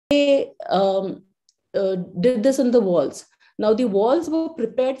did this in the walls. Now the walls were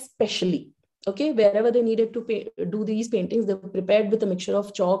prepared specially. Okay, wherever they needed to do these paintings, they were prepared with a mixture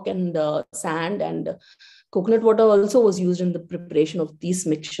of chalk and sand, and coconut water also was used in the preparation of these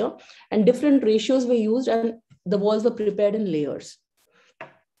mixture, and different ratios were used, and the walls were prepared in layers.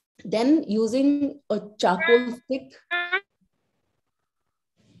 Then using a charcoal stick,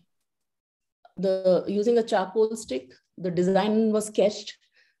 the design was sketched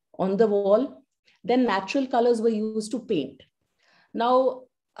on the wall. Then natural colors were used to paint. Now,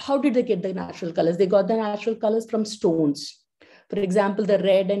 how did they get the natural colors? They got the natural colors from stones. For example, the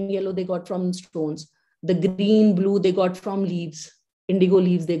red and yellow they got from stones. The green, blue they got from leaves. Indigo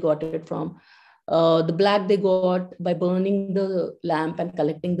leaves they got it from. The black they got by burning the lamp and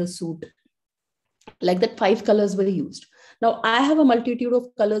collecting the soot. Like that, 5 colors were used. Now, I have a multitude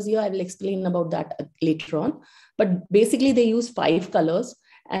of colors here. I will explain about that later on. But basically, they use 5 colors.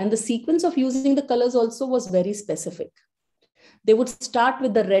 And the sequence of using the colors also was very specific. They would start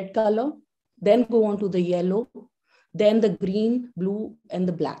with the red color, then go on to the yellow, then the green, blue, and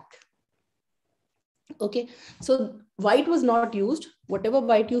the black. Okay, so white was not used. Whatever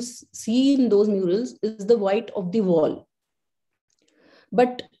white you see in those murals is the white of the wall.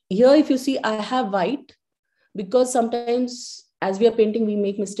 But here, if you see, I have white because sometimes as we are painting, we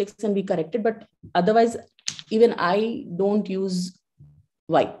make mistakes and we correct it. But otherwise, even I don't use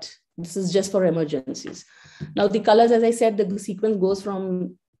white. This is just for emergencies. Now the colors, as I said, the sequence goes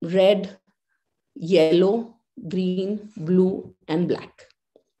from red, yellow, green, blue, and black.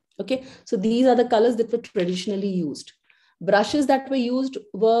 Okay, so these are the colors that were traditionally used. Brushes that were used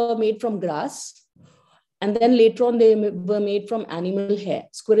were made from grass. And then later on, they were made from animal hair.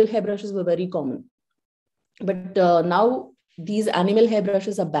 Squirrel hair brushes were very common. But now these animal hair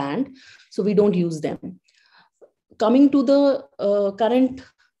brushes are banned, so we don't use them. Coming to the current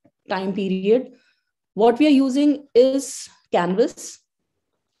time period, what we are using is canvas,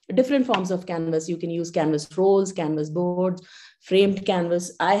 different forms of canvas. You can use canvas rolls, canvas boards, framed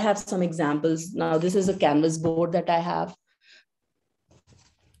canvas. I have some examples. Now, this is a canvas board that I have.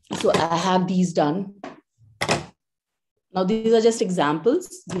 So I have these done. Now, these are just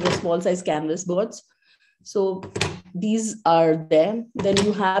examples. These are small size canvas boards. So these are there. Then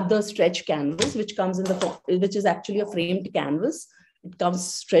you have the stretch canvas, which comes in which is actually a framed canvas. It comes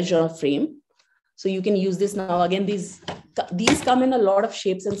stretched on a frame. So you can use this now. Again, these come in a lot of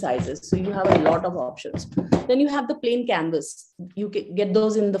shapes and sizes. So you have a lot of options. Then you have the plain canvas. You can get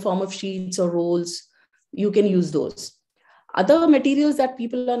those in the form of sheets or rolls. You can use those. Other materials that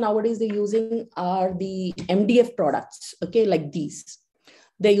people are nowadays they're using are the MDF products. Okay, like these.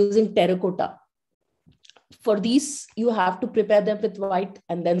 They're using terracotta. For these, you have to prepare them with white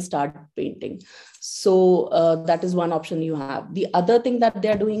and then start painting. So that is one option you have. The other thing that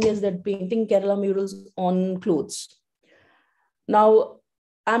they're doing is that painting Kerala murals on clothes. Now,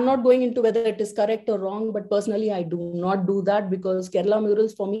 I'm not going into whether it is correct or wrong, but personally, I do not do that because Kerala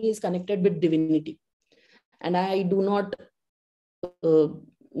murals for me is connected with divinity. And I do not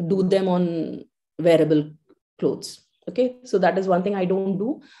do them on wearable clothes. Okay, so that is one thing I don't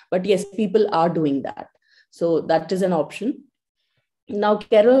do. But yes, people are doing that. So that is an option. Now,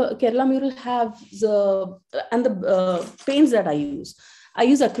 Kerala mural have the paints that I use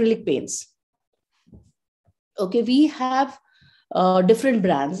acrylic paints. Okay, we have different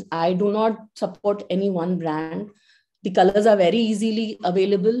brands. I do not support any one brand. The colors are very easily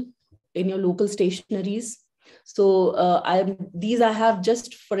available in your local stationeries. So these I have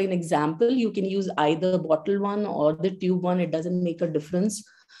just for an example. You can use either bottle one or the tube one. It doesn't make a difference.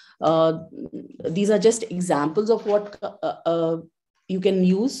 These are just examples of what you can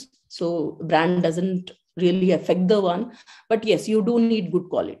use. So brand doesn't really affect the one, but yes, you do need good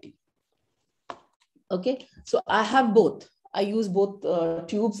quality. Okay, so I have both. I use both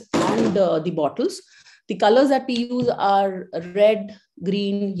tubes and the bottles. The colors that we use are red,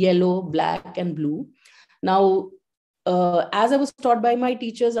 green, yellow, black, and blue. Now, as I was taught by my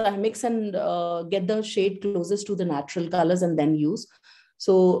teachers, I mix and get the shade closest to the natural colors and then use.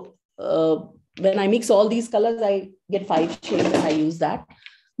 So when I mix all these colors, I get 5 shades and I use that.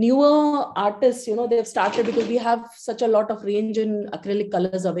 Newer artists, they've started because we have such a lot of range in acrylic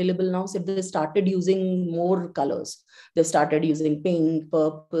colors available now. So they started using more colors. They've started using pink,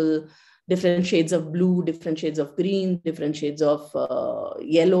 purple, different shades of blue, different shades of green, different shades of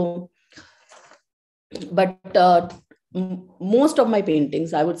yellow. But most of my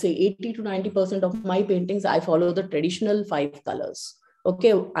paintings, I would say 80 to 90% of my paintings, I follow the traditional 5 colors.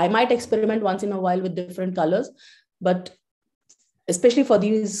 Okay, I might experiment once in a while with different colors, but especially for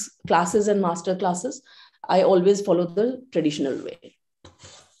these classes and master classes, I always follow the traditional way.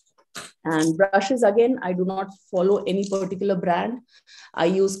 And brushes, again, I do not follow any particular brand. I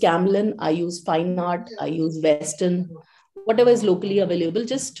use Camlin, I use Fine Art, I use Western, whatever is locally available.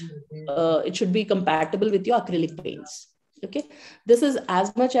 Just it should be compatible with your acrylic paints. Okay, this is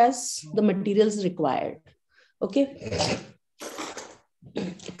as much as the materials required. Okay,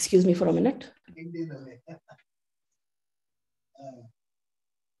 excuse me for a minute.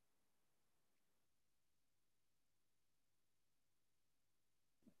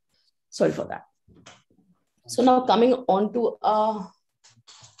 Sorry for that. So now coming on to a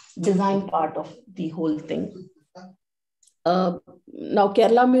design part of the whole thing. Now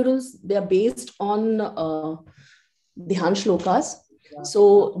Kerala murals, they are based on Dhyan shlokas.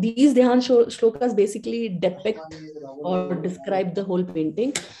 So these Dhyan shlokas basically depict or describe the whole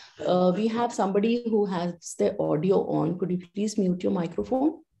painting. We have somebody who has the audio on. Could you please mute your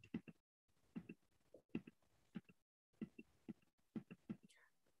microphone?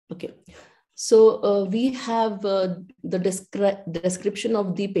 Okay. So we have the description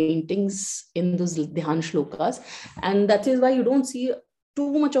of the paintings in those Dhyan shlokas. And that is why you don't see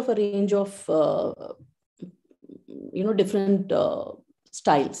too much of a range of, different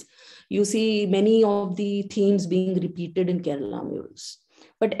styles. You see many of the themes being repeated in Kerala murals,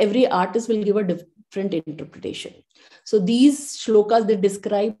 but every artist will give a different interpretation. So these shlokas, they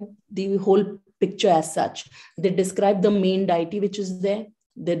describe the whole picture as such. They describe the main deity which is there.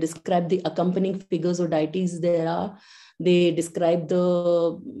 They describe the accompanying figures or deities there are. They describe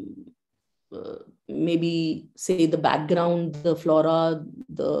the maybe say the background, the flora,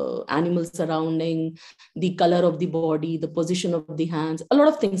 the animals surrounding, the color of the body, the position of the hands, a lot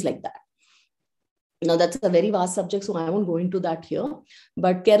of things like that. Now that's a very vast subject, so I won't go into that here.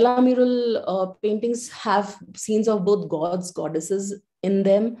 But Kerala mural paintings have scenes of both gods, goddesses in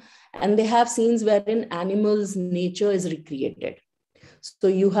them, and they have scenes wherein animals, nature is recreated. So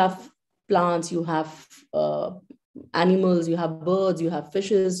you have plants, you have animals, you have birds, you have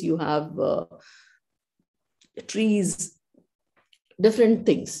fishes, you have trees, different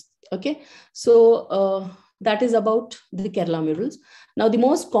things. Okay, so that is about the Kerala murals. Now, the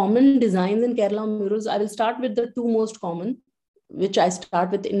most common designs in Kerala murals, I will start with the two most common, which I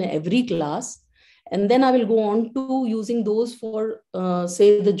start with in every class. And then I will go on to using those for,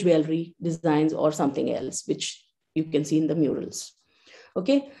 say, the jewelry designs or something else, which you can see in the murals.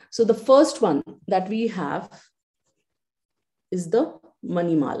 Okay, so the first one that we have is the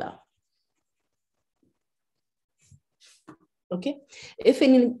Manimala. Okay, if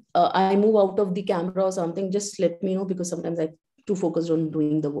I move out of the camera or something, just let me know, because sometimes I'm too focused on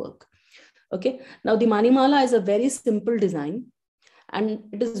doing the work. Okay, now the Manimala is a very simple design and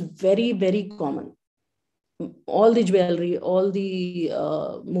it is very, very common. All the jewelry, all the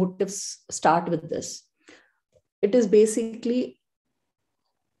motifs start with this. It is basically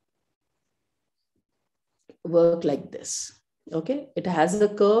work like this. Okay, it has a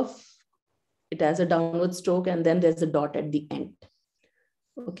curve, it has a downward stroke, and then there's a dot at the end.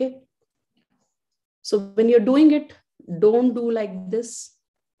 Okay, so when you're doing it, don't do like this.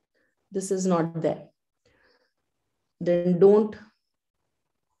 This is not there. Then don't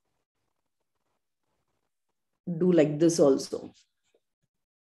do like this also.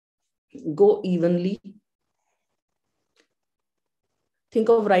 Go evenly. Think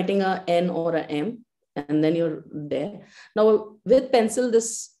of writing a N or a M, and then you're there. Now with pencil,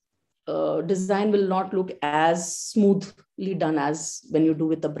 this design will not look as smoothly done as when you do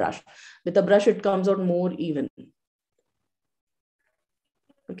with a brush. With a brush, it comes out more even.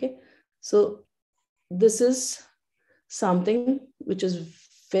 Okay, so this is something which is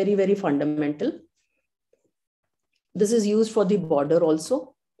very, very fundamental. This is used for the border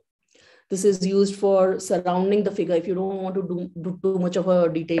also. This is used for surrounding the figure. If you don't want to do too much of a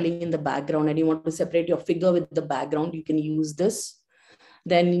detailing in the background and you want to separate your figure with the background, you can use this.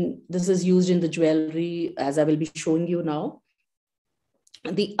 Then this is used in the jewelry, as I will be showing you now.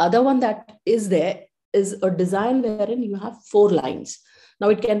 The other one that is there is a design wherein you have 4 lines. Now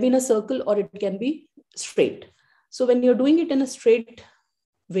it can be in a circle or it can be straight. So when you're doing it in a straight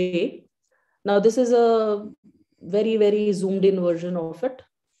way, now this is a very, very zoomed in version of it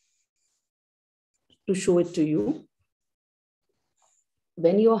to show it to you.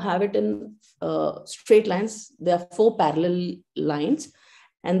 When you have it in straight lines, there are 4 parallel lines,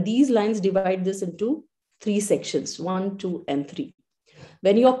 and these lines divide this into 3 sections, 1, 2, and 3.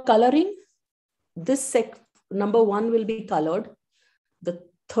 When you're coloring, this number 1 will be colored, the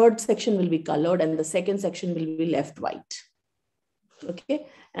third section will be colored, and the second section will be left white. Okay,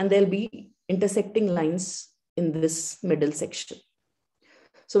 and there'll be intersecting lines in this middle section.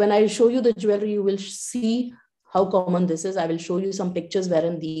 So when I show you the jewelry, you will see how common this is. I will show you some pictures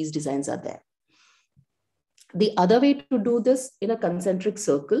wherein these designs are there. The other way to do this in a concentric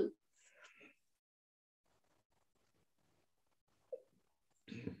circle.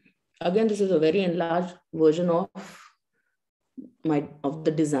 Again, this is a very enlarged version of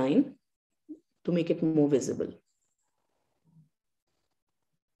the design to make it more visible.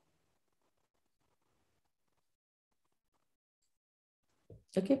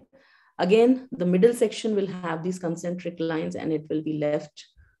 Okay. Again, the middle section will have these concentric lines and it will be left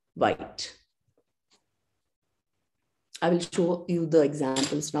white. I will show you the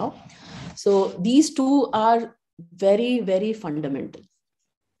examples now. So these two are very, very fundamental.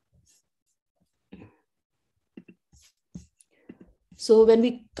 So when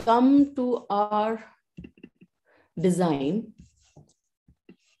we come to our design,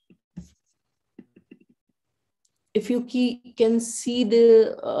 if you can see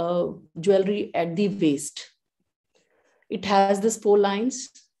the jewelry at the waist, it has this 4 lines.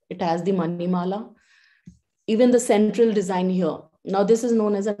 It has the manimala, even the central design here. Now this is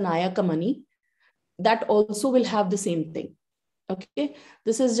known as a nayakamani. That also will have the same thing. Okay,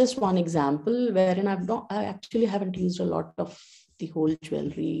 this is just one example wherein I actually haven't used a lot of the whole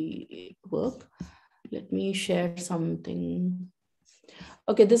jewelry work. Let me share something.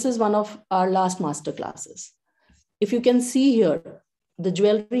 Okay, this is one of our last master classes. If you can see here, the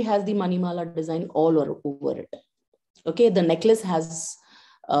jewelry has the manimala design all over it. Okay, the necklace has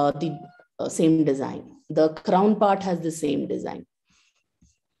the same design. The crown part has the same design.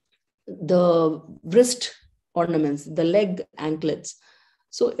 The wrist ornaments, the leg anklets.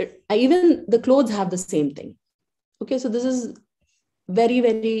 So even the clothes have the same thing. Okay, so this is very,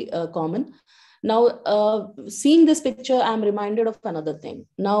 very common. Now, seeing this picture, I'm reminded of another thing.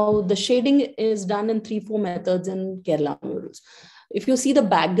 Now, the shading is done in 3-4 methods in Kerala murals. If you see the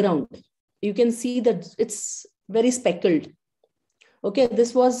background, you can see that it's very speckled. Okay,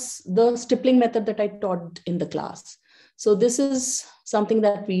 this was the stippling method that I taught in the class. So this is something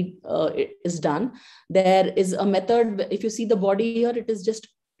that is done. There is a method, if you see the body here, it is just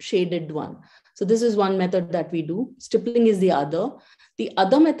shaded one. So this is one method that we do. Stippling is the other. The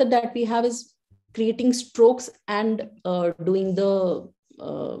other method that we have is creating strokes and doing the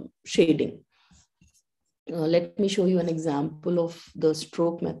shading. Let me show you an example of the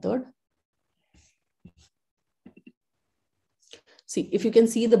stroke method. See, if you can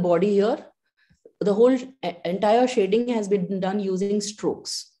see the body here, the whole entire shading has been done using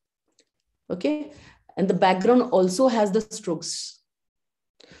strokes. Okay, and the background also has the strokes.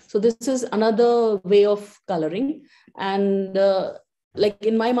 So this is another way of coloring. And like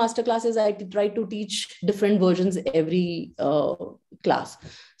in my master classes, I try to teach different versions every class.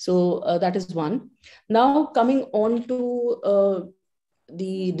 So that is one. Now coming on to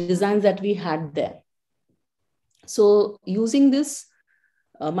the designs that we had there. So using this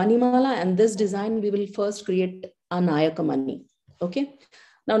manimala and this design, we will first create a nayakamani. Okay.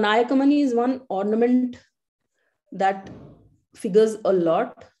 Now nayakamani is one ornament that figures a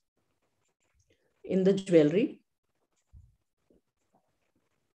lot in the jewelry.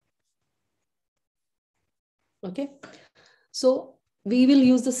 Okay. So we will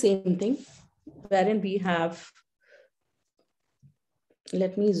use the same thing wherein we have,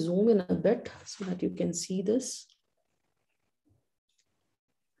 let me zoom in a bit so that you can see this.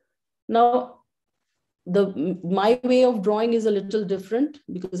 Now, my way of drawing is a little different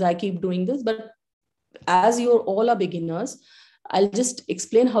because I keep doing this, but as you all are beginners, I'll just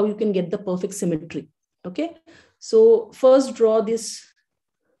explain how you can get the perfect symmetry. Okay. So first draw these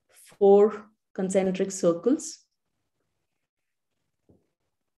 4 concentric circles.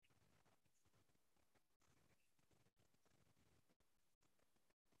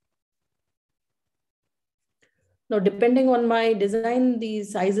 Now, depending on my design, the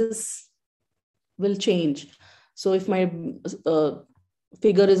sizes will change. So if my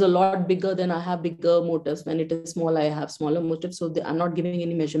figure is a lot bigger, then I have bigger motifs. When it is small, I have smaller motifs. So I'm not giving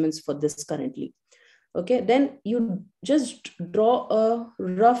any measurements for this currently. Okay, then you just draw a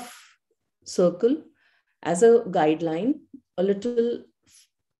rough circle as a guideline, a little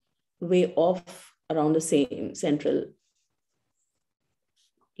way off around the same central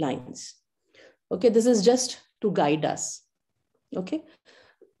lines. Okay, this is just to guide us. Okay.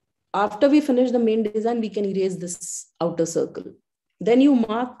 After we finish the main design, we can erase this outer circle. Then you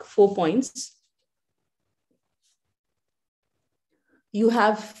mark 4 points. You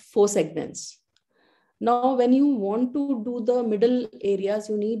have 4 segments. Now, when you want to do the middle areas,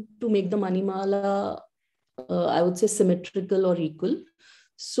 you need to make the manimala, I would say, symmetrical or equal.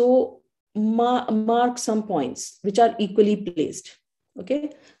 So mark some points which are equally placed.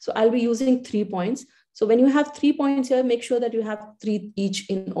 Okay. So I'll be using 3 points. So when you have 3 points here, make sure that you have 3 each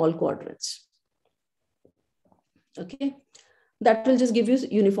in all quadrants. Okay, that will just give you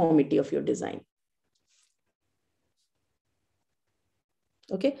uniformity of your design.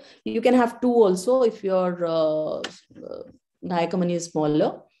 Okay, you can have 2 also if your nayakamani is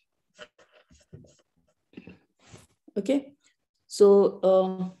smaller. Okay,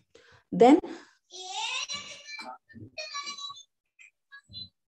 so then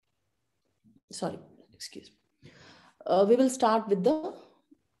sorry, excuse me. We will start with the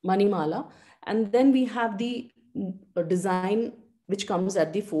manimala, and then we have the design which comes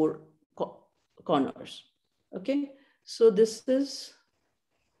at the 4 corners. Okay, so this is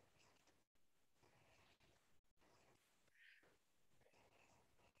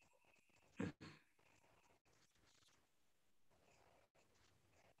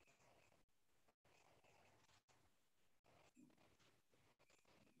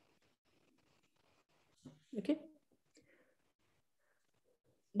okay.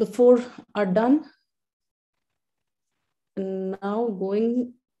 The 4 are done. And now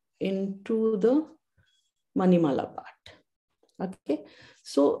going into the manimala part. Okay,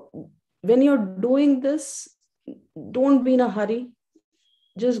 so when you're doing this, don't be in a hurry,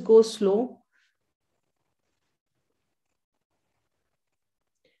 just go slow.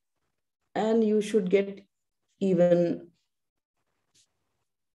 And you should get even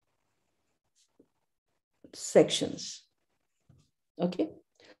sections. Okay,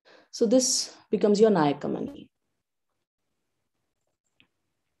 so this becomes your nayakamani.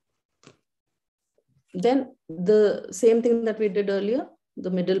 Then the same thing that we did earlier, the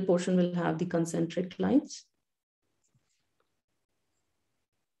middle portion will have the concentric lines.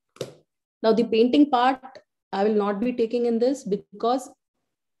 Now the painting part, I will not be taking in this because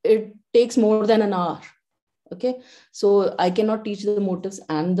it takes more than an hour. Okay, so I cannot teach the motifs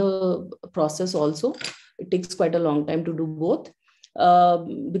and the process also. It takes quite a long time to do both.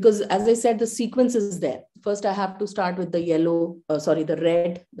 Because as I said, the sequence is there. First, I have to start with the yellow, the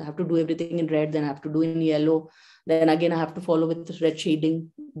red. I have to do everything in red, then I have to do in yellow. Then again, I have to follow with the red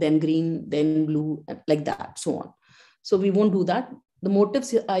shading, then green, then blue, like that, so on. So we won't do that. The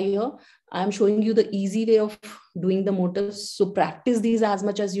motifs are here. I'm showing you the easy way of doing the motifs. So practice these as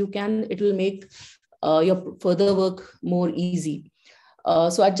much as you can. It will make your further work more easy.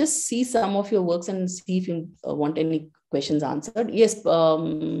 So I just see some of your works and see if you want any questions answered. Yes,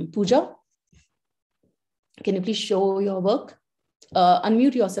 Pooja, can you please show your work?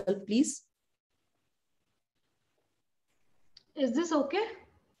 Unmute yourself, please. Is this okay?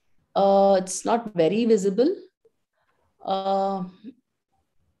 It's not very visible.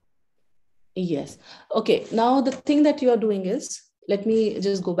 Yes. Okay. Now the thing that you are doing is, let me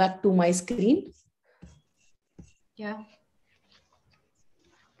just go back to my screen. Yeah.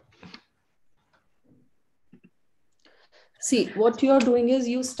 See, what you are doing is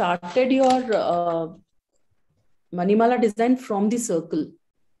you started your manimala design from the circle.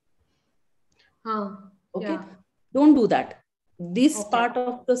 Okay. Yeah. Don't do that. This Okay. part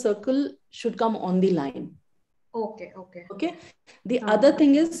of the circle should come on the line. Okay. Okay. Okay. The other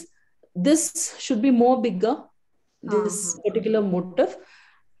thing is, this should be more bigger, this particular motif,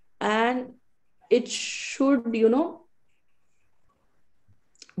 and it should, be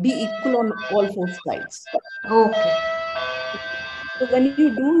equal on all 4 sides. Okay. So when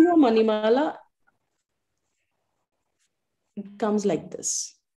you do your manimala, it comes like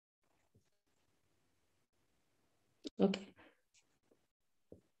this. Okay.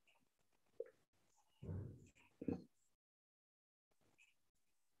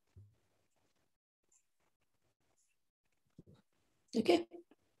 Okay.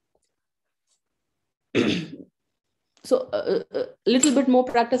 So a little bit more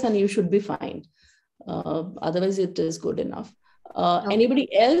practice and you should be fine. Otherwise, it is good enough. Okay. Anybody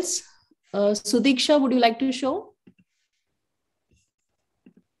else? Sudiksha, would you like to show?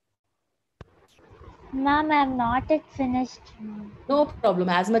 Ma'am, I'm not yet finished. No problem,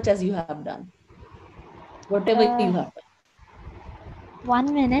 as much as you have done. Whatever you have done.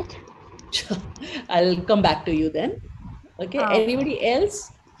 1 minute. Sure. I'll come back to you then. Okay. Anybody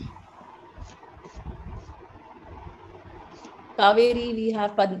else? Kaveri, we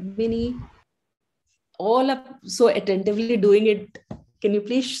have Padmini. All are so attentively doing it. Can you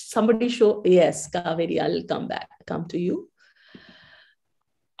please somebody show? Yes, Kaveri, I'll come to you.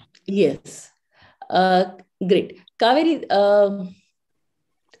 Yes. Great. Kaveri,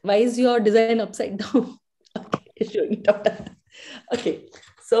 why is your design upside down? Okay, showing it up. Okay.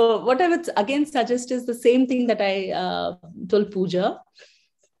 So what I would again suggest is the same thing that I told Pooja.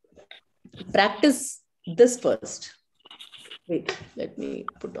 Practice this first. Wait, let me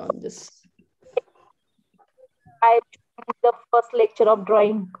put on this. I the first lecture of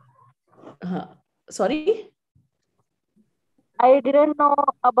drawing. Sorry? I didn't know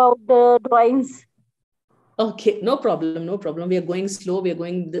about the drawings. Okay, no problem, no problem. We are going slow. We are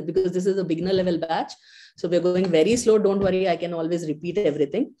going because this is a beginner level batch. So we are going very slow. Don't worry, I can always repeat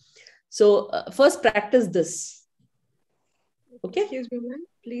everything. So first practice this. Okay. Excuse me, ma'am.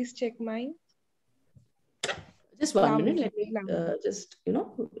 Please check mine. Just 1 minute. Let me just,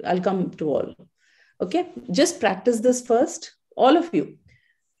 I'll come to all. Okay. Just practice this first, all of you.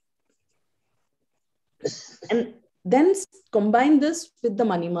 And then combine this with the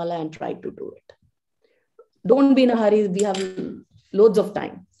Manimala and try to do it. Don't be in a hurry. We have loads of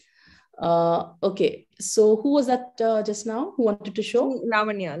time. Okay. So who was that just now? Who wanted to show?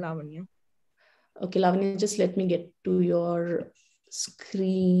 Lavanya. Okay, Lavanya, just let me get to your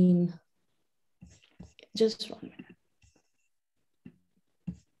screen. Just 1 minute.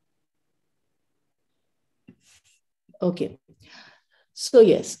 Okay. So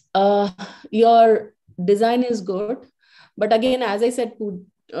yes, your design is good. But again, as I said to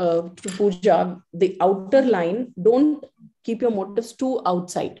Pooja, the outer line, don't keep your motifs too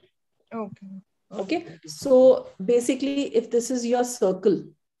outside. Okay. So basically, if this is your circle.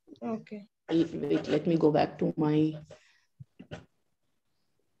 Okay. Wait, let me go back to my.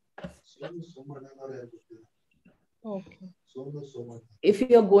 Okay. If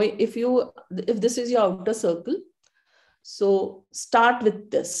this is your outer circle, so start with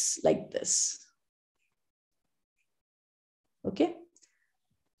this, like this. Okay.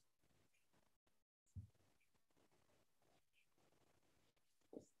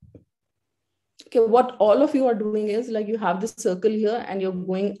 Okay, what all of you are doing is like you have this circle here and you're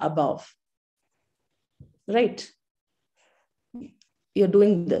going above. Right? You're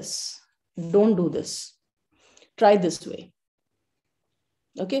doing this. Don't do this. Try this way.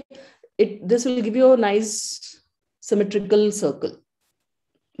 Okay. This will give you a nice symmetrical circle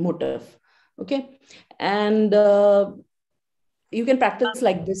motif. Okay. And you can practice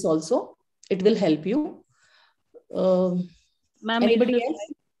like this also. It will help you. Ma'am, anybody else?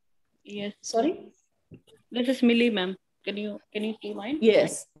 Yes. Sorry? This is Millie, ma'am. Can you see mine?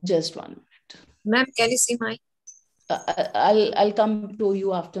 Yes, just 1 minute. Ma'am, can you see mine? I'll come to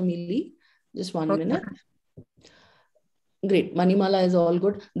you after Millie. Just 1 minute. Great. Manimala is all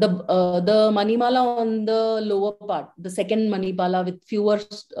good. The Manimala on the lower part, the second Manipala with fewer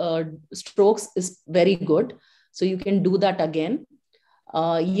strokes is very good. So you can do that again.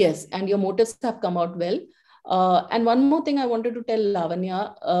 Yes, and your motifs have come out well. And one more thing I wanted to tell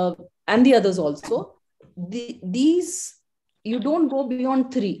Lavanya and the others also. These, you don't go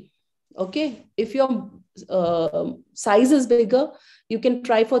beyond 3. Okay. If your size is bigger, you can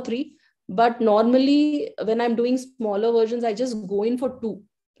try for 3. But normally when I'm doing smaller versions, I just go in for 2.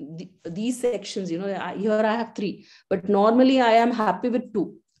 These sections, here I have 3. But normally I am happy with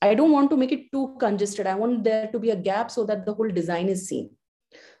 2. I don't want to make it too congested. I want there to be a gap so that the whole design is seen.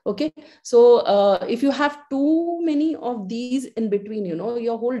 Okay. So if you have too many of these in between,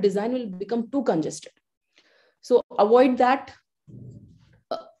 your whole design will become too congested. So avoid that.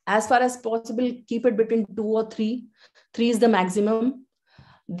 As far as possible, keep it between 2 or 3. 3 is the maximum.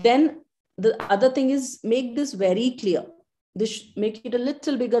 Then the other thing is make this very clear. Make it a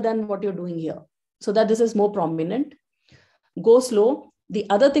little bigger than what you're doing here so that this is more prominent. Go slow. The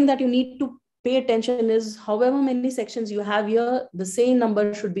other thing that you need to pay attention is however many sections you have here, the same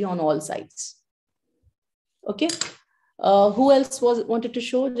number should be on all sides. Okay. Who else wanted to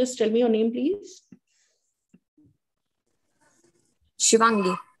show? Just tell me your name, please.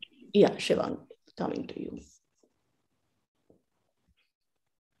 Shivangi. Yeah, Shivangi, coming to you.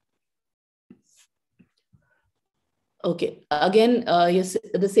 Okay, again, yes,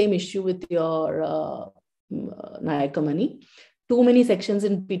 the same issue with your nayakamani. Too many sections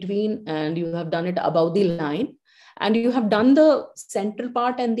in between and you have done it above the line and you have done the central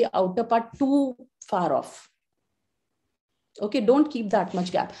part and the outer part too far off. Okay, don't keep that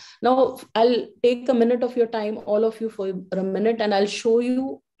much gap. Now, I'll take a minute of your time, all of you, for a minute, and I'll show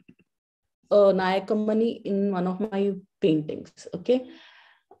you nayakamani in one of my paintings. Okay,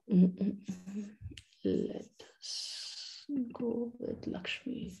 let's go with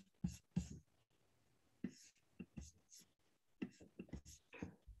Lakshmi.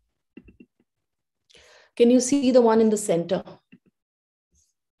 Can you see the one in the center?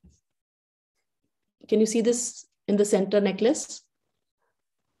 Can you see this in the center necklace?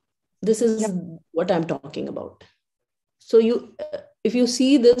 This is what I'm talking about. So if you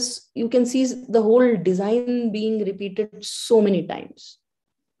see this, you can see the whole design being repeated so many times.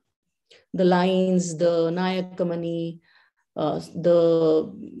 The lines, the nayakamani,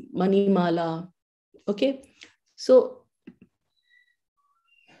 the manimala. Okay. So,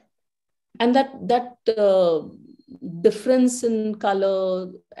 and that difference in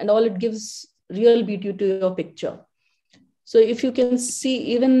color and all, it gives real beauty to your picture. So if you can see,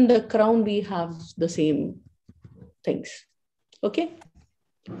 even the crown, we have the same things. Okay.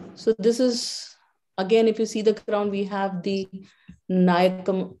 So this is, again, if you see the crown, we have the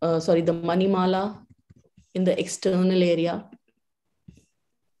the manimala in the external area.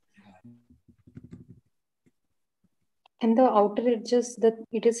 And the outer edges, that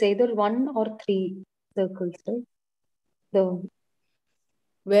it is either 1 or 3 circles, right? The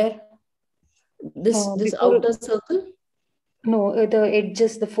Where? This before, outer circle? no, the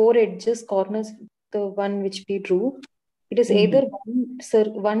edges, the 4 edges, corners, the one which we drew, it is either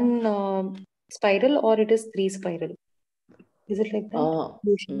one spiral or it is 3 spiral. Is it like that?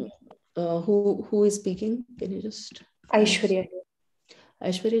 Usually. Who is speaking? Can you just? Aishwarya.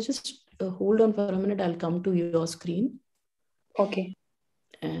 Aishwarya, just hold on for a minute. I'll come to your screen. Okay.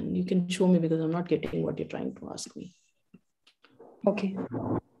 And you can show me, because I'm not getting what you're trying to ask me. Okay.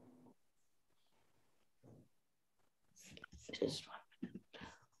 Just 1 minute.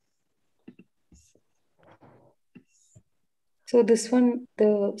 So this one,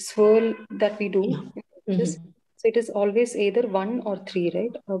 the swirl that we do, so it is always either 1 or 3,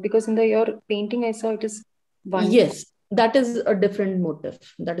 right? Because in your painting, I saw it is 1. Yes, that is a different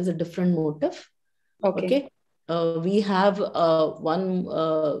motif. That is a different motif. Okay. We have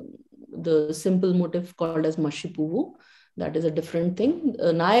the simple motif called as mashipoovu. That is a different thing.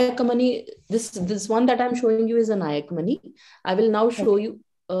 Nayakamani, this one that I'm showing you is a nayakamani. I will now show you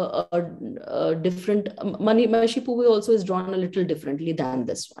a different mashipoovu also is drawn a little differently than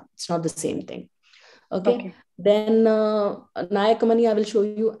this one. It's not the same thing. Okay. Then nayakamani, I will show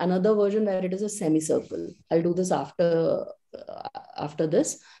you another version where it is a semicircle. I'll do this after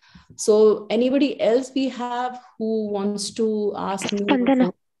this. So anybody else we have who wants to ask me?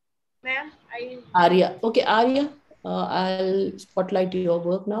 Spandana. Ma'am, Arya. Okay, Arya, I'll spotlight your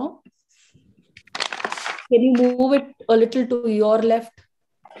work now. Can you move it a little to your left?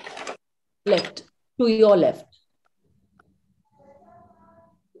 To your left.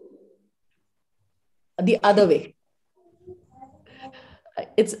 The other way.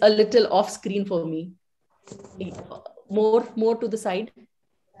 It's a little off screen for me. More to the side.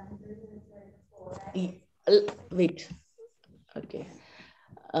 Wait. Okay.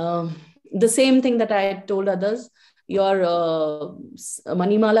 The same thing that I told others. Your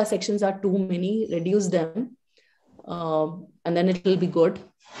manimala sections are too many. Reduce them, and then it will be good.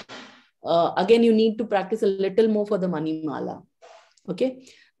 Again, you need to practice a little more for the manimala. Okay,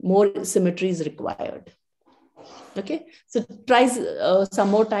 more symmetry is required. Okay, so try some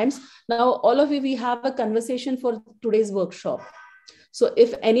more times. Now, all of you, we have a conversation for today's workshop. So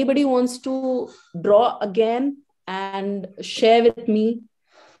if anybody wants to draw again and share with me,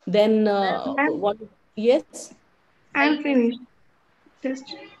 then yes? I'm finished.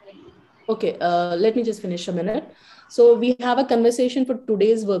 Just okay, let me just finish a minute. So we have a conversation for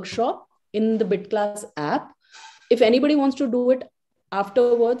today's workshop in the BitClass app. If anybody wants to do it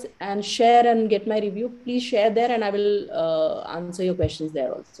afterwards and share and get my review, please share there and I will answer your questions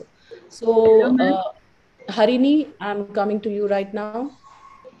there also. So Harini, I'm coming to you right now.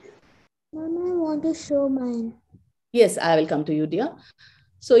 Mama, I want to show mine. Yes, I will come to you, dear.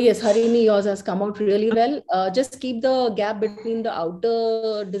 So yes, Harini, yours has come out really well. Just keep the gap between the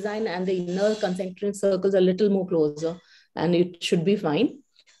outer design and the inner concentric circles a little more closer and it should be fine.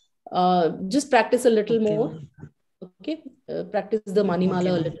 Just practice a little more. Okay, practice the manimala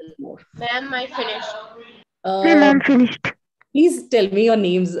a little more. ma'am, I finished. Ma'am, I'm finished. Please tell me your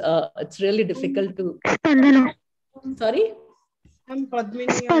names. It's really difficult to. Spandana. Sorry? I'm Padmini.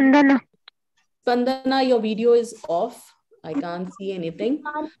 Spandana. Spandana, your video is off. I can't see anything.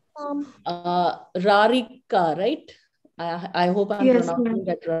 Rarika, right? I hope I'm pronouncing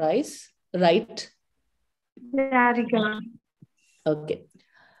that right. Rarika. Okay.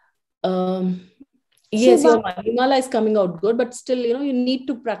 Yes, your manimala is coming out good, but still, you need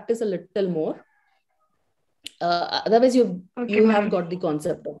to practice a little more. Otherwise, you have got the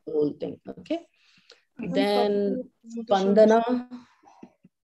concept of the whole thing. Okay. Then Spandana.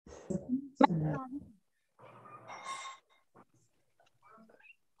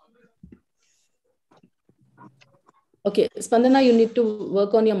 Okay, Spandana, you need to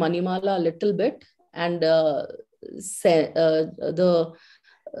work on your manimala a little bit, and the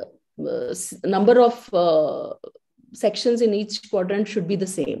number of sections in each quadrant should be the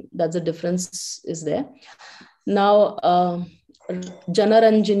same. That's the difference is there. Now,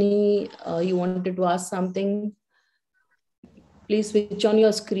 Janaranjini, you wanted to ask something. Please switch on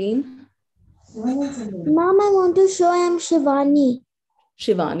your screen. Mom, I want to show I am Shivani.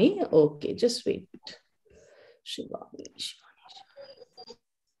 Shivani. Okay, just wait. Shivani.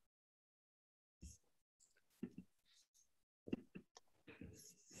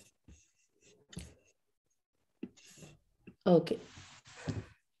 Okay.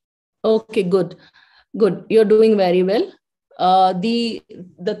 Okay, good. Good. You're doing very well. The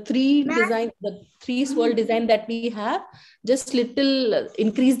three swirl design that we have, just little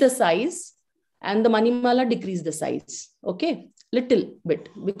increase the size, and the manimala decrease the size. Okay, little bit,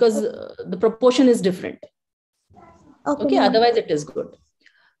 because the proportion is different. Okay, ma'am. otherwise it is good.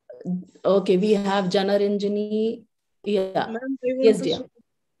 Okay, we have Janaranjani. Yeah. Ma'am, I want Yes, to dear. show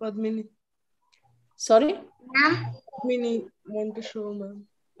Padmini. Sorry. Padmini want to show, ma'am.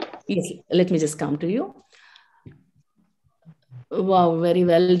 Yes, let me just come to you. Wow, very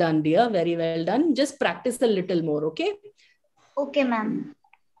well done, dear. Very well done. Just practice a little more, okay? Okay, ma'am.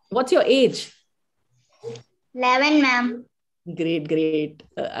 What's your age? 11, ma'am. Great, great.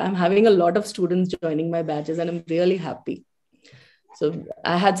 I'm having a lot of students joining my batches, and I'm really happy. So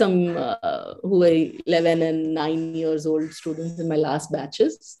I had some who were 11 and 9 years old students in my last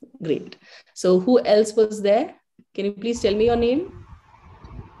batches. Great. So who else was there? Can you please tell me your name?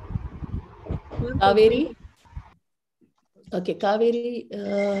 Kaveri. Okay, Kaveri.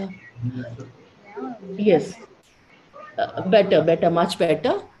 Yes. Better, much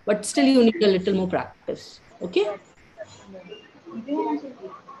better. But still you need a little more practice. Okay?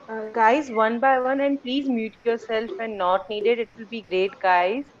 Guys, one by one, and please mute yourself when not needed. It will be great,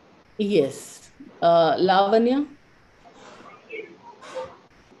 guys. Yes. Lavanya?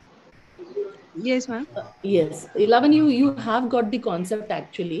 Yes, ma'am. Yes. Lavanya, you have got the concept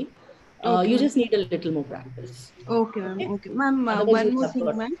actually. Okay, You ma'am. just need a little more practice. Okay, ma'am. Okay, ma'am. Otherwise One you more have thing,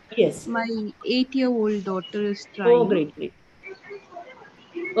 got. ma'am. Yes. My 8-year-old daughter is Oh, trying. great, great.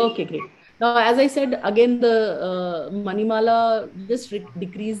 Okay, great. Now, as I said, again, the manimala, just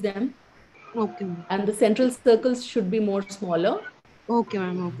decrease them. Okay, ma'am. And the central circles should be more smaller. Okay,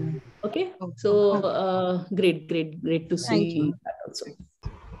 ma'am. Okay. Okay. Okay. So great to Thank you, see that also.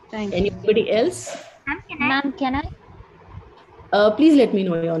 Thank you. Anybody else? Ma'am, can I? Please let me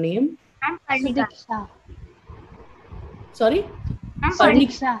know your name. I'm Sudiksha. Sorry? I'm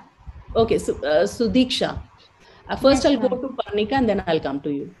Sudiksha. Okay, so Sudiksha. First, Yes, I'll go ma'am. to Parnika and then I'll come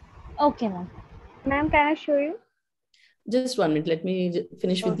to you. Okay, ma'am. Ma'am, can I show you? Just 1 minute. Let me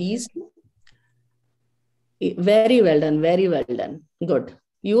finish with these. Very well done. Very well done. Good.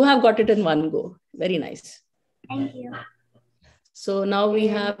 You have got it in one go. Very nice. Thank you. So now we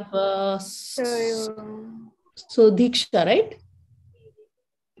have Diksha, right?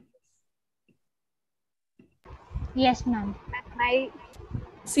 Yes, ma'am.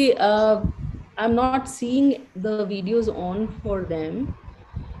 See, I'm not seeing the videos on for them.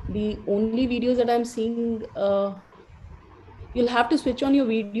 The only videos that I'm seeing, you'll have to switch on your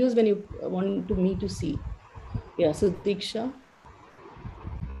videos when you want me to see. Yeah, so Diksha.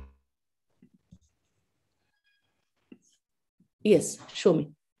 Yes, show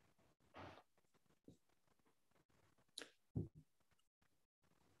me.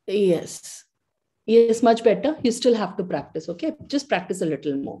 Yes. Yes, much better. You still have to practice, okay? Just practice a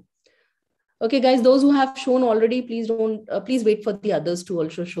little more. Okay, guys, those who have shown already, please don't, please wait for the others to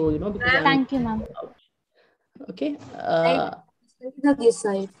also show, you know, because Thank you, ma'am. Okay. This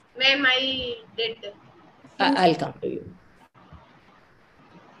side. Ma'am, I did. I'll come to you.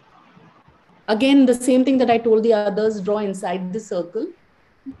 Again, the same thing that I told the others, draw inside the circle.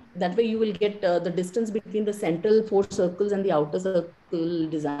 That way you will get the distance between the central 4 circles and the outer circle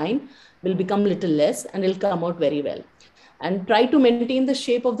design will become little less and it'll come out very well. And try to maintain the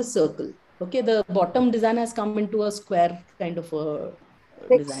shape of the circle. Okay, the bottom design has come into a square kind of a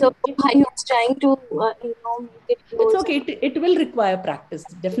design. So Okay? I was trying to, make it close. It's okay. It will require practice.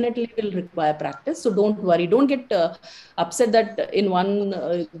 Definitely will require practice. So don't worry. Don't get upset that in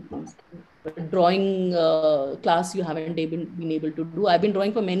one drawing class you haven't been able to do. I've been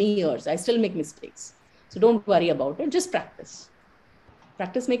drawing for many years. I still make mistakes. So don't worry about it. Just practice.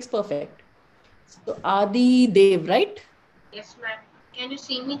 Practice makes perfect. So Adi Dev, right? Yes, ma'am. Can you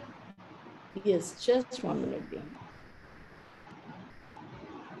see me? Yes, just 1 minute. Dear.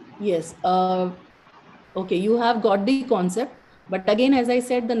 Yes. Okay, you have got the concept. But again, as I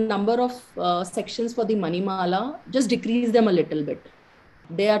said, the number of sections for the Manimala, just decrease them a little bit.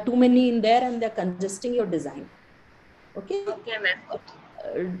 There are too many in there and they're congesting your design. Okay? Okay,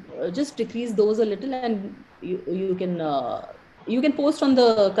 ma'am. Just decrease those a little and you can post on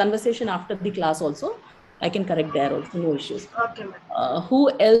the conversation after the class also. I can correct there also, no issues. Okay, ma'am.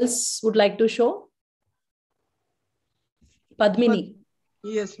 Who else would like to show? Padmini.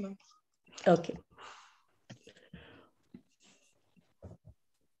 Yes, ma'am. Okay.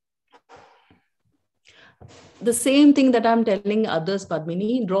 The same thing that I'm telling others,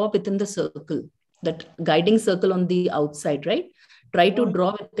 Padmini, draw within the circle, that guiding circle on the outside, right? Try to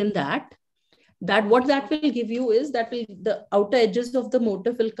draw within that. That what that will give you is that the outer edges of the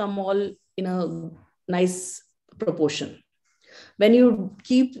motif will come all in a nice proportion. When you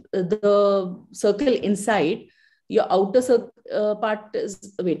keep the circle inside, your outer part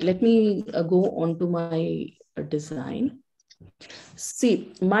is, wait, let me go on to my design.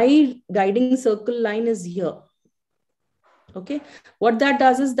 See, my guiding circle line is here. Okay, what that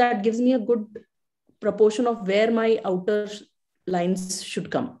does is that gives me a good proportion of where my outer lines should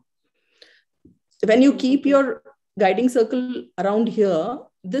come. When you keep your guiding circle around here,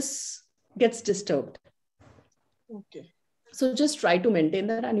 this gets disturbed. Okay. So just try to maintain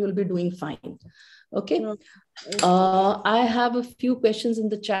that and you will be doing fine. Okay. I have a few questions in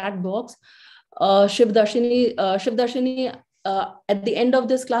the chat box. Shivdarshini, at the end of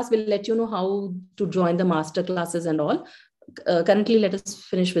this class, we'll let you know how to join the master classes and all. Currently, let us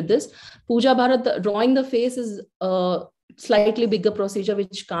finish with this. Pooja Bharat, drawing the face is a slightly bigger procedure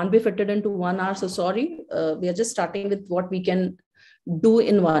which can't be fitted into 1 hour. So sorry, we are just starting with what we can do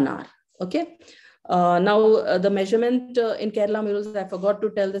in 1 hour. Okay. Now, the measurement in Kerala murals, I forgot to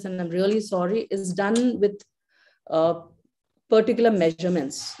tell this and I'm really sorry, is done with particular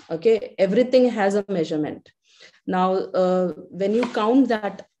measurements. Okay. Everything has a measurement. Now, when you count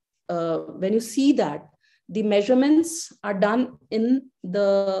that, when you see that, the measurements are done in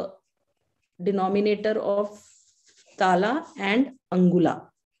the denominator of tala and angula.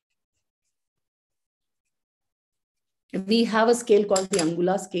 We have a scale called the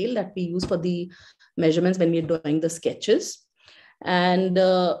angula scale that we use for the measurements when we're doing the sketches. And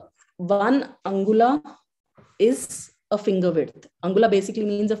 1 angula is a finger width. Angula basically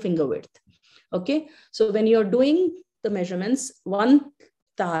means a finger width. Okay. So when you're doing the measurements, 1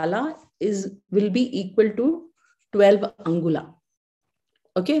 tala will be equal to 12 angula.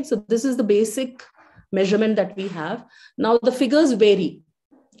 Okay. So this is the basic measurement that we have. Now the figures vary.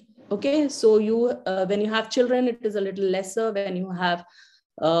 Okay. So when you have children, it is a little lesser. When you have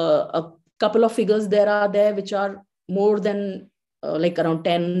a couple of figures there which are more than like around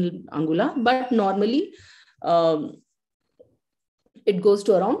 10 angula, but normally it goes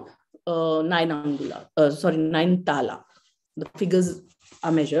to around 9 angula, 9 tala. The figures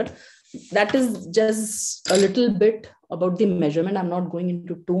are measured. That is just a little bit about the measurement. I'm not going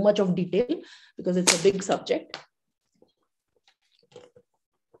into too much of detail because it's a big subject.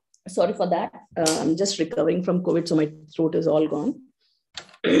 Sorry for that. I'm just recovering from COVID, so my throat is all gone.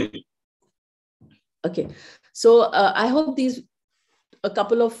 Okay, so I hope a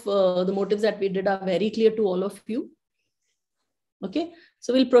couple of the motives that we did are very clear to all of you. Okay,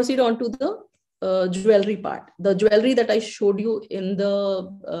 so we'll proceed on to the jewelry part. The jewelry that I showed you in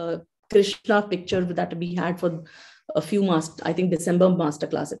the Krishna picture that we had for a few I think December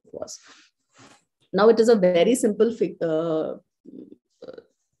masterclass it was. Now it is a very simple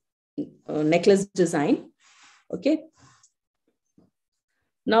necklace design. Okay.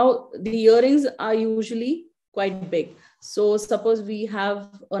 Now the earrings are usually quite big. So suppose we have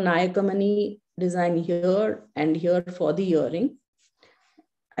a nayakamani design here and here for the earring.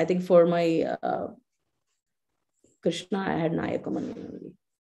 I think for my Krishna, I had nayakamani only.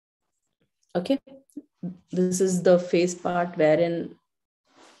 Okay. This is the face part wherein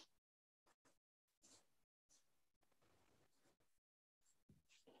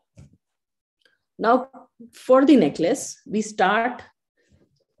now for the necklace, we start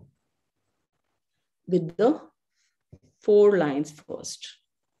with the 4 lines first.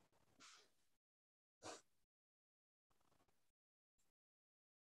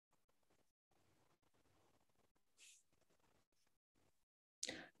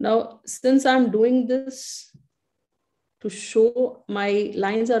 Now, since I'm doing this to show my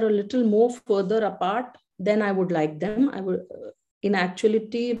lines are a little more further apart than I would like them, I would, in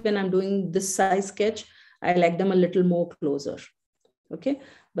actuality, when I'm doing this size sketch, I like them a little more closer. Okay.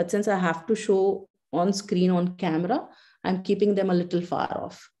 But since I have to show on screen on camera, I'm keeping them a little far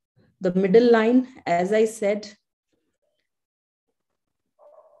off. The middle line, as I said,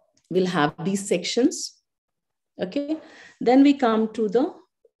 will have these sections. Okay. Then we come to the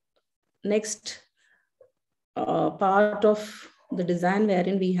next part of the design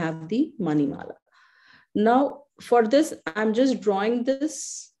wherein we have the manimala. Now for this, I'm just drawing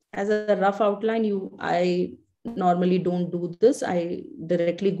this as a rough outline. I normally don't do this. I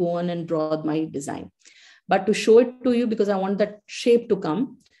directly go on and draw my design. But to show it to you, because I want that shape to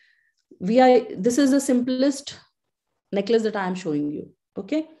come, this is the simplest necklace that I'm showing you.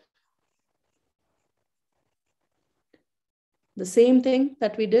 Okay. the same thing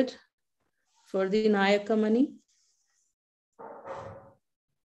that we did for the nayakamani.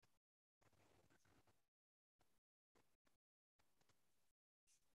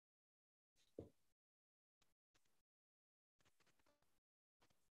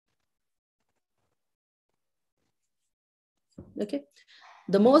 Okay,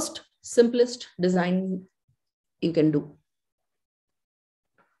 the most simplest design you can do.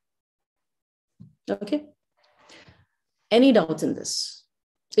 Okay, any doubts in this?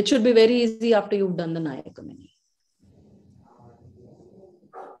 It should be very easy after you've done the nayakamani.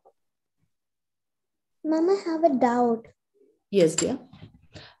 Mom, I have a doubt. Yes, dear.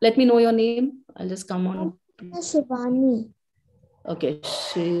 Let me know your name. I'll just come on. Shivani. Okay,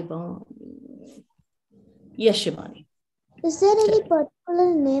 Shivani. Yes, Shivani. Is there any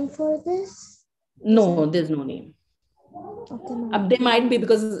particular name for this? No, there's no name. Okay, Mom. There might be,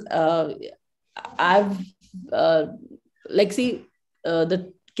 because I've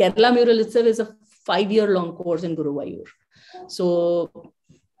the Kerala mural itself is a 5-year-long course in Guruvayur. So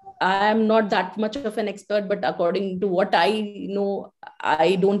I'm not that much of an expert, but according to what I know,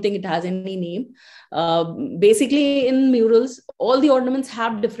 I don't think it has any name. Basically, in murals, all the ornaments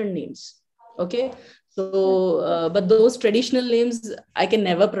have different names. Okay. So, but those traditional names, I can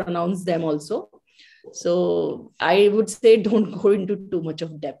never pronounce them also. So I would say don't go into too much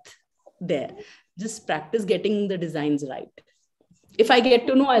of depth there. Just practice getting the designs right. If I get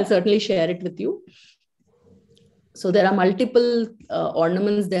to know, I'll certainly share it with you. So there are multiple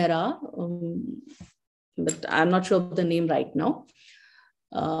ornaments there are, but I'm not sure of the name right now.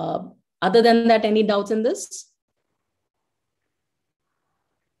 Other than that, any doubts in this?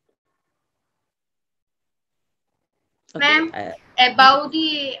 Okay. Ma'am, about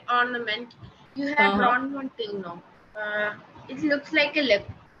the ornament, you have drawn one thing now. It looks like a lip.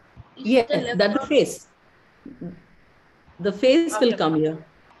 Yes, that's the face. The face will come here.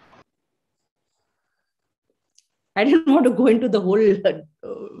 I didn't want to go into the whole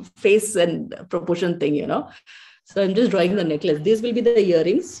face and proportion thing, you know. So I'm just drawing the necklace. These will be the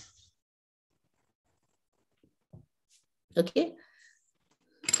earrings. Okay.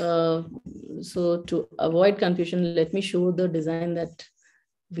 So to avoid confusion, let me show the design that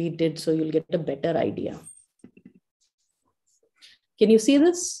we did so you'll get a better idea. Can you see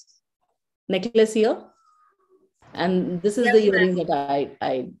this necklace here? And this is the earring that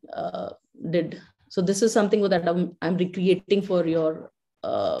I did. So this is something that I'm recreating for your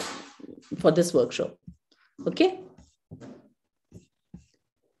for this workshop. Okay.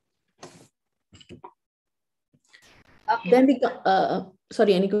 Okay. Then we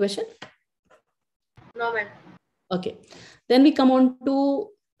sorry, any question? No, ma'am. Okay. Then we come on to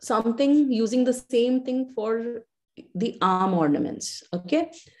something using the same thing for the arm ornaments.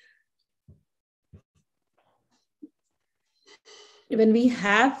 Okay. When we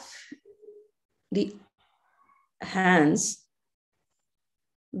have the hands,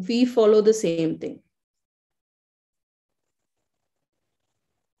 we follow the same thing.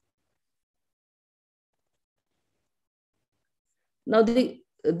 Now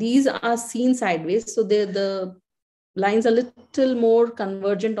these are seen sideways, so the lines are a little more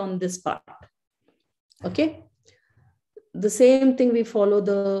convergent on this part. Okay. The same thing, we follow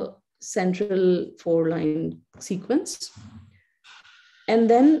the central 4-line sequence. And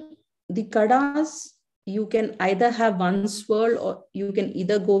then the kadas, you can either have one swirl, or you can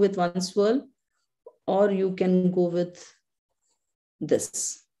either go with one swirl, or you can go with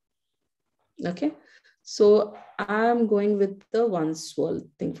this. Okay. So I'm going with the one swirl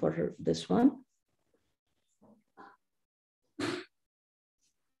thing for this one.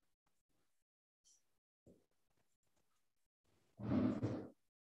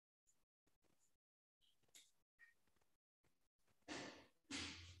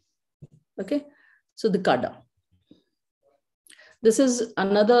 Okay. So the kada. This is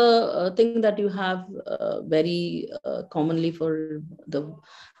another thing that you have very commonly for the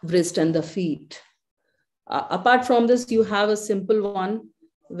wrist and the feet. Apart from this, you have a simple one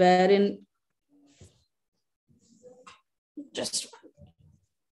wherein you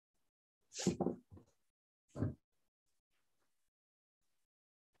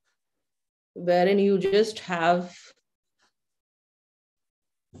just have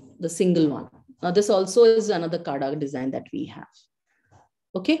the single one. Now this also is another kada design that we have.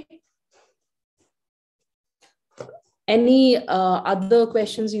 Okay. Any other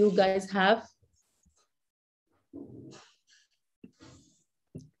questions you guys have?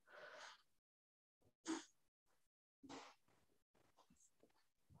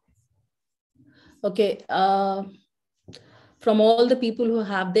 Okay. from all the people who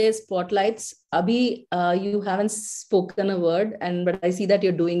have their spotlights, Abhi, you haven't spoken a word, but I see that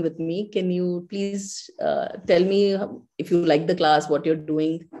you're doing with me. Can you please tell me if you like the class, what you're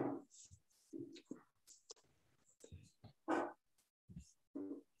doing?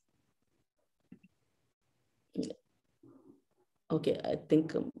 Okay, I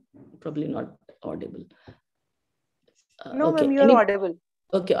think probably not audible. No, okay. ma'am, you're audible.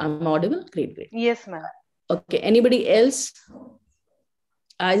 Okay, I'm audible. Great, great. Yes, ma'am. Okay, anybody else?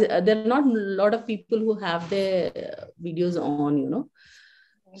 There are not a lot of people who have their videos on, you know.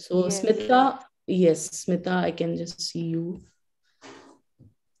 So Yes. Smita, yes, Smita, I can just see you.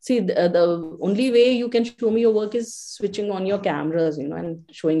 See, the only way you can show me your work is switching on your cameras, you know, and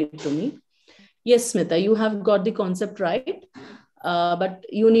showing it to me. Yes, Smita, you have got the concept right, but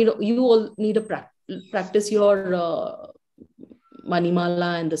you all need to practice your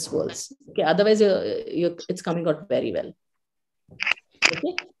Manimala and the swirls. Okay, otherwise it's coming out very well.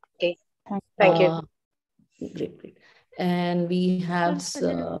 Okay. Okay. Thank you. Great, great. And we have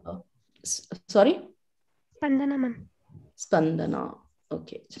sorry. Spandana, ma'am. Spandana.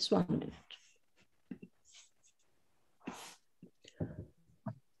 Okay, just 1 minute.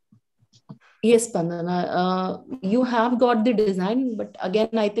 Yes, Spandana. You have got the design, but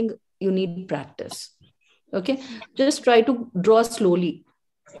again, I think you need practice. Okay, just try to draw slowly.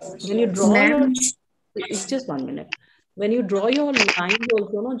 When you draw, just 1 minute. When you draw your lines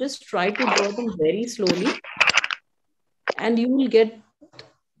also, no, just try to draw them very slowly, and you will get,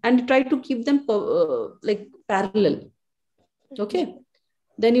 and try to keep them like parallel. Okay,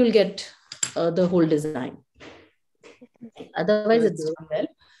 then you'll get the whole design. Otherwise, it's well.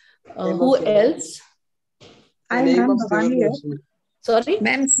 Who else? I'm Bhavani. Sorry,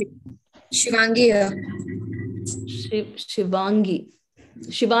 Ma'am, Shivangi here. Shivangi.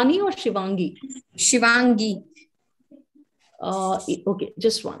 Shivani or Shivangi? Shivangi. Okay,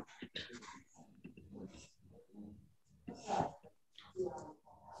 just 1 minute.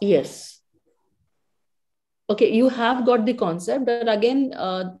 Yes. Okay, you have got the concept, but again,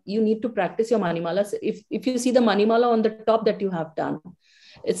 you need to practice your Manimala. If you see the Manimala on the top that you have done,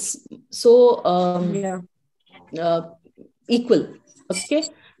 it's so equal. Okay,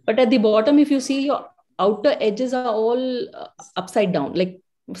 but at the bottom, if you see, your outer edges are all upside down. Like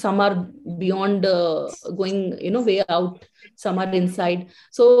some are beyond going, you know, way out. Some are inside.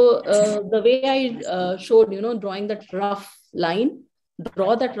 So the way I showed, you know, drawing that rough line.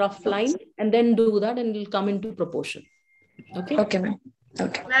 Draw that rough line and then do that, and it'll come into proportion. Okay. Okay, ma'am.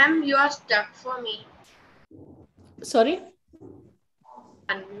 Okay. Ma'am, you are stuck for me. Sorry?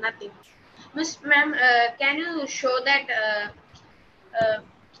 Nothing. Miss Ma'am, can you show that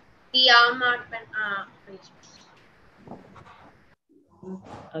the arm art pen?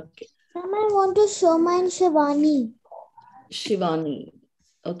 Okay. Ma'am, I want to show mine, Shivani. Shivani.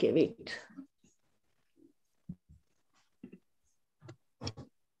 Okay, wait.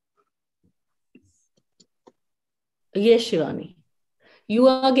 Yes, Shivani. You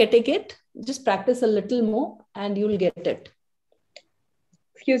are getting it. Just practice a little more and you'll get it.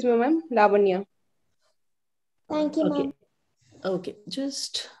 Excuse me, ma'am. Lavanya. Thank you, ma'am. Okay,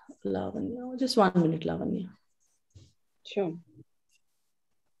 just Lavanya. Just 1 minute, Lavanya. Sure.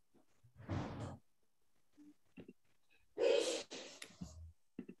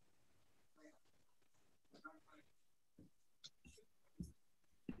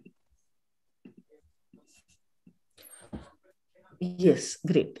 Yes,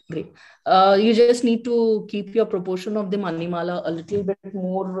 great, great. You just need to keep your proportion of the Manimala a little bit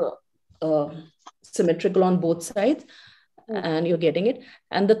more symmetrical on both sides, and you're getting it.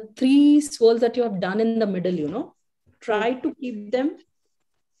 And the 3 swirls that you have done in the middle, you know, try to keep them.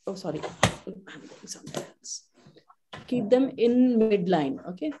 Oh, sorry, I'm doing something else. Keep them in midline.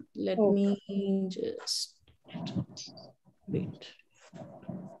 Okay, let me just wait.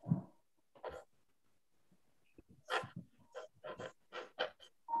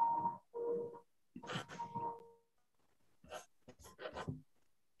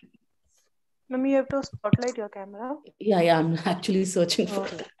 Ma'am, you have to spotlight your camera. Yeah, I'm actually searching for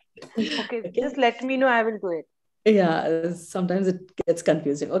that. Okay, just let me know. I will do it. Yeah, sometimes it gets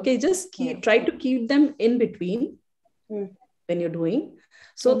confusing. Okay, just try to keep them in between when you're doing,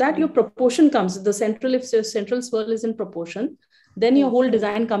 so that your proportion comes. The central, if your central swirl is in proportion, then your whole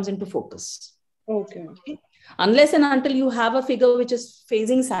design comes into focus. Okay. Unless and until you have a figure which is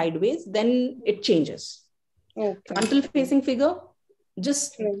facing sideways, then it changes. Okay. Until facing figure,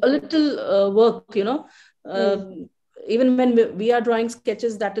 just a little work, you know. Even when we are drawing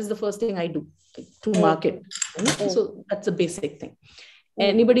sketches, that is the first thing I do to mark it. You know? So that's a basic thing.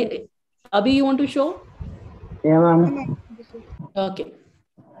 Anybody, Abhi, you want to show? Yeah, ma'am. Okay.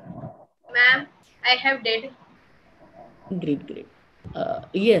 Ma'am, I have did. Great.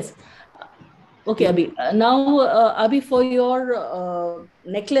 Yes. Okay, Abhi. Now, Abhi, for your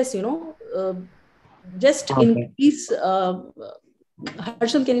necklace, just Okay. increase.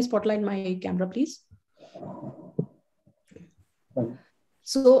 Harshal, can you spotlight my camera, please?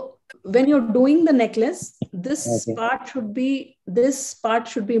 So when you're doing the necklace, this Okay. part should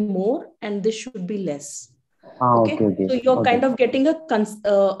be more, and this should be less. Okay. So you're kind of getting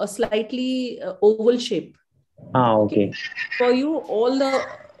a slightly oval shape. Okay. For you, all the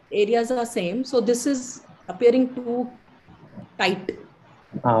areas are same. So this is appearing too tight.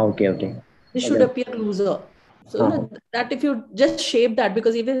 Okay. This should appear looser. So that if you just shape that,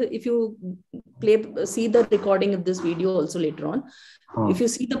 because even if you see the recording of this video also later on, if you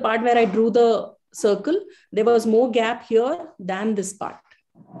see the part where I drew the circle, there was more gap here than this part.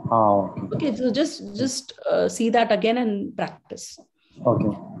 Okay, so just see that again and practice.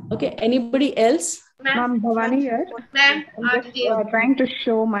 Okay, anybody else? Ma'am, Bhavani here. Ma'am, I'm just trying to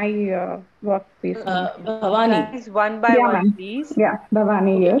show my workspace. Bhavani. Guys, one by one, please. Yeah,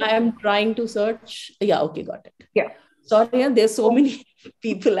 Bhavani here. I am trying to search. Yeah, okay, got it. Yeah. Sorry, there's so many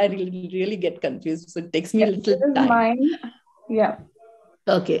people. I really get confused. So it takes me a little time. Mine. Yeah.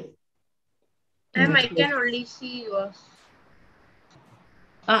 Okay. Ma'am, I can only see yours.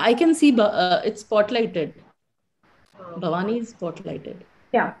 I can see it's spotlighted. Bhavani is spotlighted.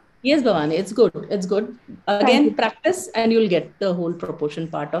 Yeah. Yes, Bhavani, it's good. It's good. Again, practice and you'll get the whole proportion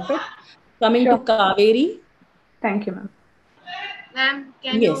part of it. Coming to Kaveri. Thank you, ma'am. Ma'am,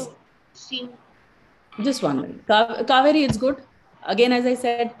 can you sing? Just 1 minute. Kaveri, it's good. Again, as I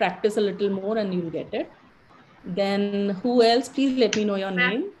said, practice a little more and you'll get it. Then who else? Please let me know your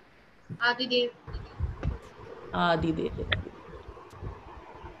name. Adidev. Adidev.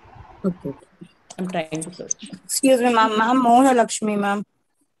 Okay. I'm trying to search. Excuse me, ma'am. Ma'am, Mohan Lakshmi, ma'am.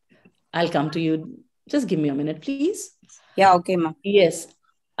 I'll come to you. Just give me a minute, please. Yeah, okay, ma'am. Yes.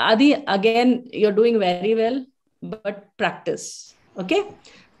 Adi, again, you're doing very well, but practice. Okay?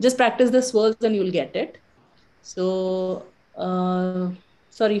 Just practice the swirls and you'll get it. So,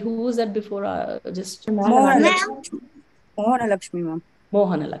 sorry, who was that before? Just Mohan Lakshmi, ma'am.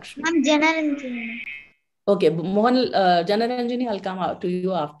 Mohan Lakshmi. Ma'am, Janaranjani. Okay, Mohan, Janaranjani, I'll come out to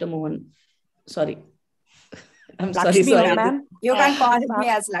you after Mohan. Sorry. I'm Lakshmi, sorry. Ma'am. You can call me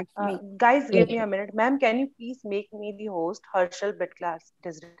as Lakshmi. Guys, give me a minute. Ma'am, can you please make me the host? Harshal bit class, it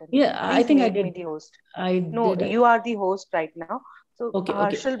is written. Yeah, please I think I make did. me the host. No, you are the host right now. So okay,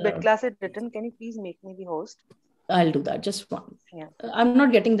 Harshal bit class is written. Can you please make me the host? I'll do that. Just one. Yeah. I'm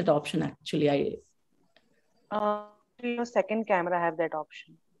not getting that option actually. Your second camera have that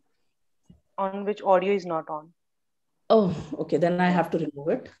option on which audio is not on. Oh, okay. Then I have to remove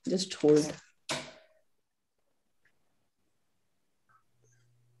it. Just hold.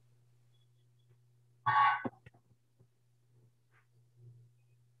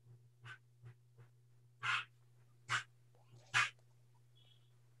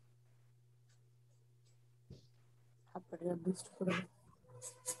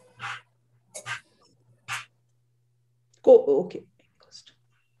 Okay.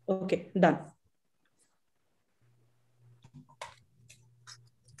 Okay, done.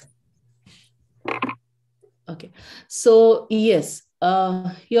 Okay. So yes,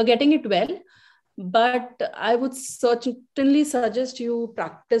 you're getting it well, but I would certainly suggest you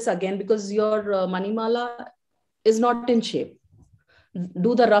practice again because your Manimala is not in shape.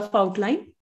 Do the rough outline